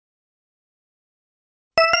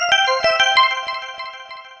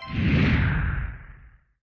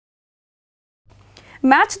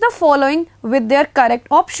Match the following with their correct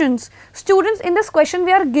options. Students, in this question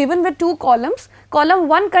we are given with two columns. Column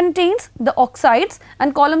 1 contains the oxides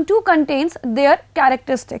and column 2 contains their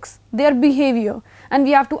characteristics, their behavior, and we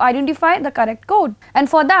have to identify the correct code. And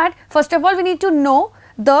for that, first of all, we need to know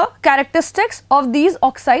the characteristics of these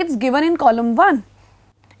oxides given in column 1.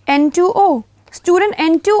 N2O. Student,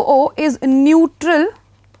 N2O is neutral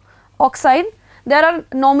oxide. There are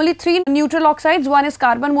normally 3 neutral oxides. One is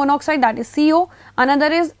carbon monoxide, that is CO, another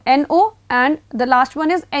is NO, and the last one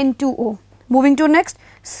is N2O. Moving to next,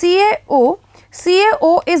 CaO.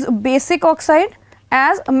 CaO is basic oxide,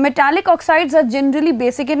 as metallic oxides are generally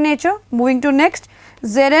basic in nature. Moving to next,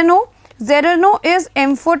 ZnO. ZnO is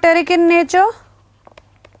amphoteric in nature.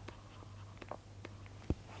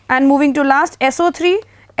 And moving to last, SO3.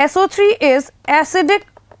 SO3 is acidic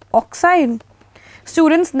oxide.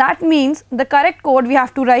 Students, that means the correct code we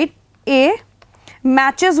have to write A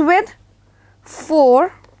matches with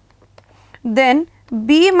 4, then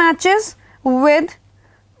B matches with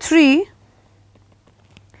 3,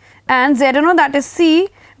 and ZnO, that is C,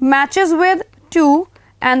 matches with 2,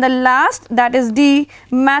 and the last, that is D,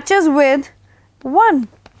 matches with 1.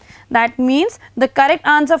 That means the correct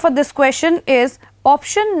answer for this question is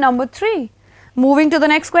option number 3. Moving to the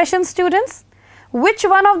next question, students. Which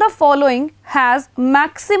one of the following has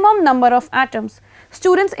maximum number of atoms?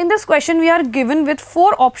 Students, in this question we are given with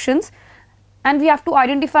 4 options and we have to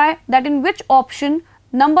identify that in which option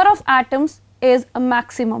number of atoms is a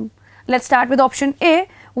maximum. Let's start with option A,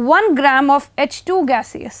 1 gram of H2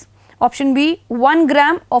 gaseous. Option B, 1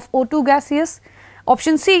 gram of O2 gaseous.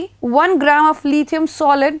 Option C, 1 gram of lithium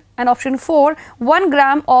solid, and option 4, 1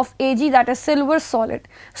 gram of Ag, that is silver solid.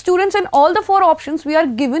 Students, in all the 4 options we are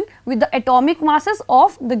given with the atomic masses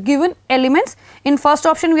of the given elements. In first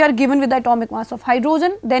option we are given with the atomic mass of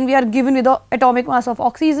hydrogen, then we are given with the atomic mass of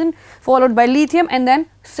oxygen, followed by lithium, and then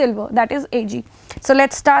silver, that is Ag. So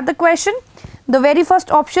let's start the question. The very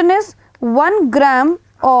first option is 1 gram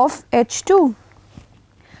of H2.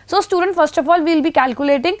 So student, first of all we will be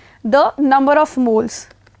calculating the number of moles.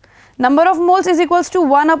 Number of moles is equals to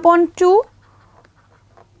 1 upon 2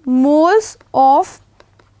 moles of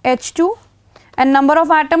H2, and number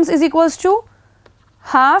of atoms is equals to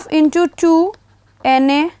half into 2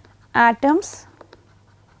 Na atoms,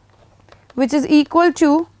 which is equal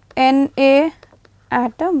to Na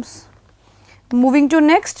atoms. Moving to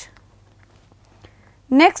next.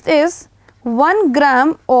 Next is 1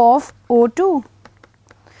 gram of O2.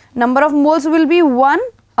 Number of moles will be 1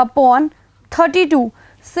 upon 32.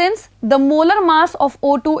 Since the molar mass of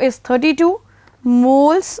O2 is 32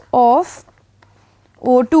 moles of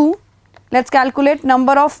O2, let's calculate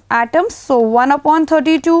number of atoms. So 1 upon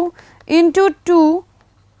 32 into 2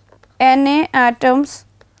 Na atoms,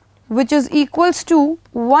 which is equals to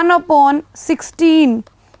 1 upon 16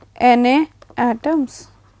 Na atoms.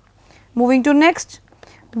 Moving to next,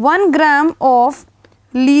 1 gram of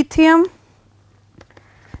lithium.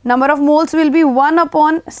 Number of moles will be 1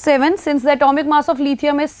 upon 7, since the atomic mass of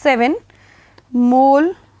lithium is 7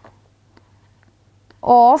 mole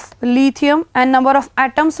of lithium, and number of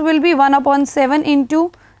atoms will be 1 upon 7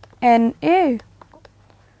 into Na.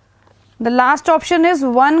 The last option is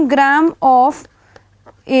 1 gram of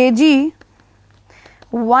Ag,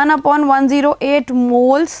 1 upon 108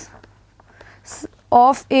 moles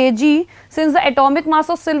of Ag, since the atomic mass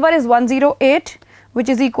of silver is 108, which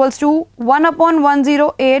is equals to 1 upon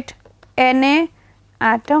 108 Na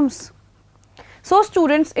atoms. So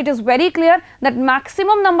students, it is very clear that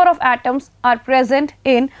maximum number of atoms are present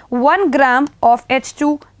in 1 gram of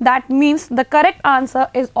H2. That means the correct answer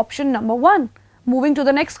is option number 1. Moving to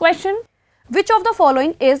the next question. Which of the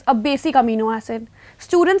following is a basic amino acid?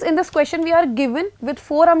 Students, in this question we are given with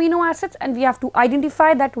 4 amino acids and we have to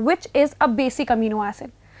identify that which is a basic amino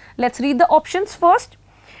acid. Let's read the options first.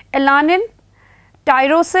 Alanine,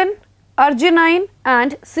 tyrosine, arginine,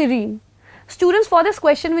 and serine. Students, for this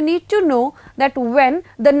question we need to know that when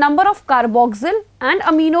the number of carboxyl and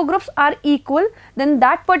amino groups are equal, then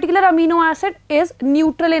that particular amino acid is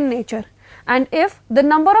neutral in nature, and if the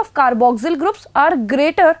number of carboxyl groups are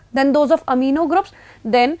greater than those of amino groups,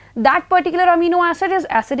 then that particular amino acid is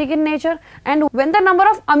acidic in nature, and when the number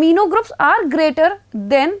of amino groups are greater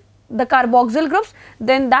than the carboxyl groups,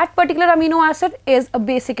 then that particular amino acid is a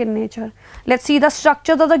basic in nature. Let's see the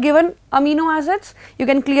structure of the given amino acids. You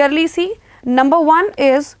can clearly see number 1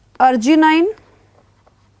 is arginine,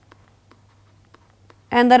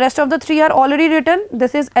 and the rest of the 3 are already written.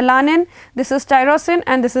 This is alanine, this is tyrosine,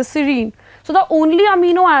 and this is serine. So the only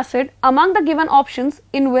amino acid among the given options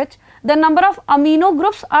in which the number of amino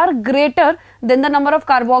groups are greater than the number of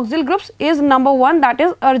carboxyl groups is number 1, that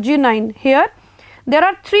is arginine. Here there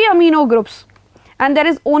are 3 amino groups and there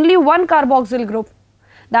is only 1 carboxyl group.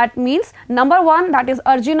 That means number 1, that is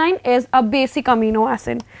arginine, is a basic amino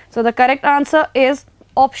acid. So the correct answer is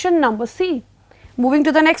option number C. Moving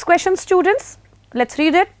to the next question, students. Let's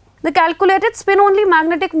read it. The calculated spin-only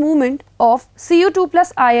magnetic moment of Cu2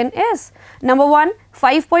 plus ion is number 1,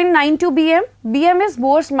 5.92 bm. Bm is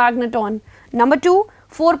Bohr's magneton. Number 2,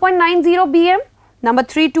 4.90 bm. Number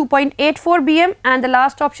 3, 2.84 bm, and the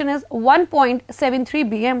last option is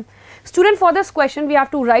 1.73 bm. Student, for this question we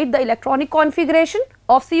have to write the electronic configuration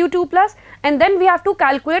of Cu2 plus, and then we have to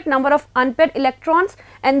calculate number of unpaired electrons,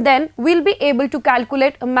 and then we will be able to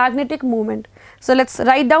calculate a magnetic moment. So let's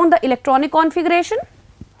write down the electronic configuration.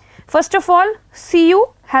 First of all, Cu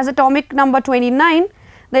has atomic number 29.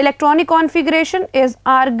 The electronic configuration is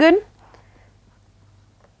argon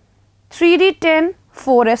 3d10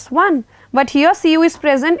 4s1. But here Cu is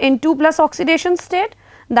present in 2 plus oxidation state.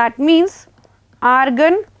 That means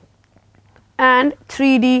argon and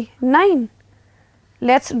 3d9.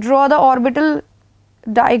 Let's draw the orbital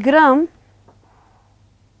diagram.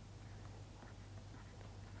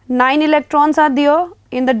 9 electrons are there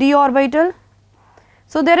in the d orbital.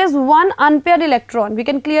 So there is 1 unpaired electron. We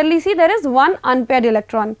can clearly see there is 1 unpaired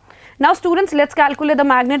electron. Now students, let's calculate the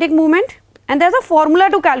magnetic moment, and there is a formula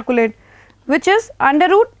to calculate, which is under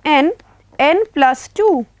root n plus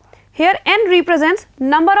 2. Here n represents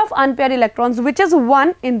number of unpaired electrons, which is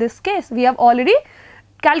 1 in this case. We have already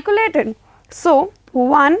calculated. So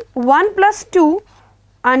 1 plus 2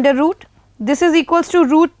 under root, this is equals to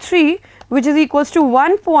root 3, which is equals to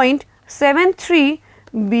 1.73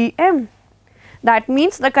 bm. That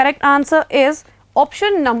means the correct answer is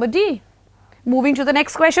option number D. Moving to the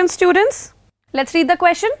next question, students. Let's read the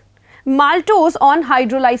question. Maltose on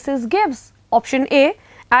hydrolysis gives option A,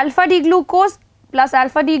 alpha D glucose plus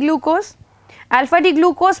alpha D glucose, alpha D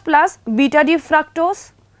glucose plus beta D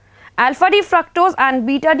fructose, alpha D fructose and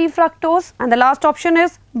beta D fructose, and the last option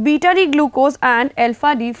is beta D glucose and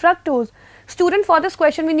alpha D fructose. Student, for this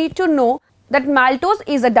question we need to know that maltose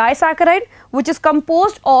is a disaccharide which is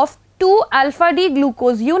composed of 2 alpha D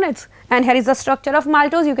glucose units, and here is the structure of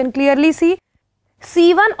maltose. You can clearly see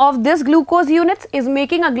C1 of this glucose units is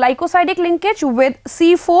making a glycosidic linkage with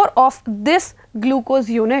C4 of this glucose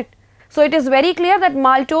unit. So it is very clear that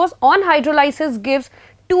maltose on hydrolysis gives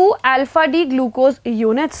 2 alpha D glucose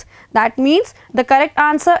units. That means the correct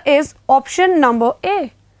answer is option number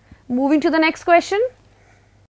A. Moving to the next question.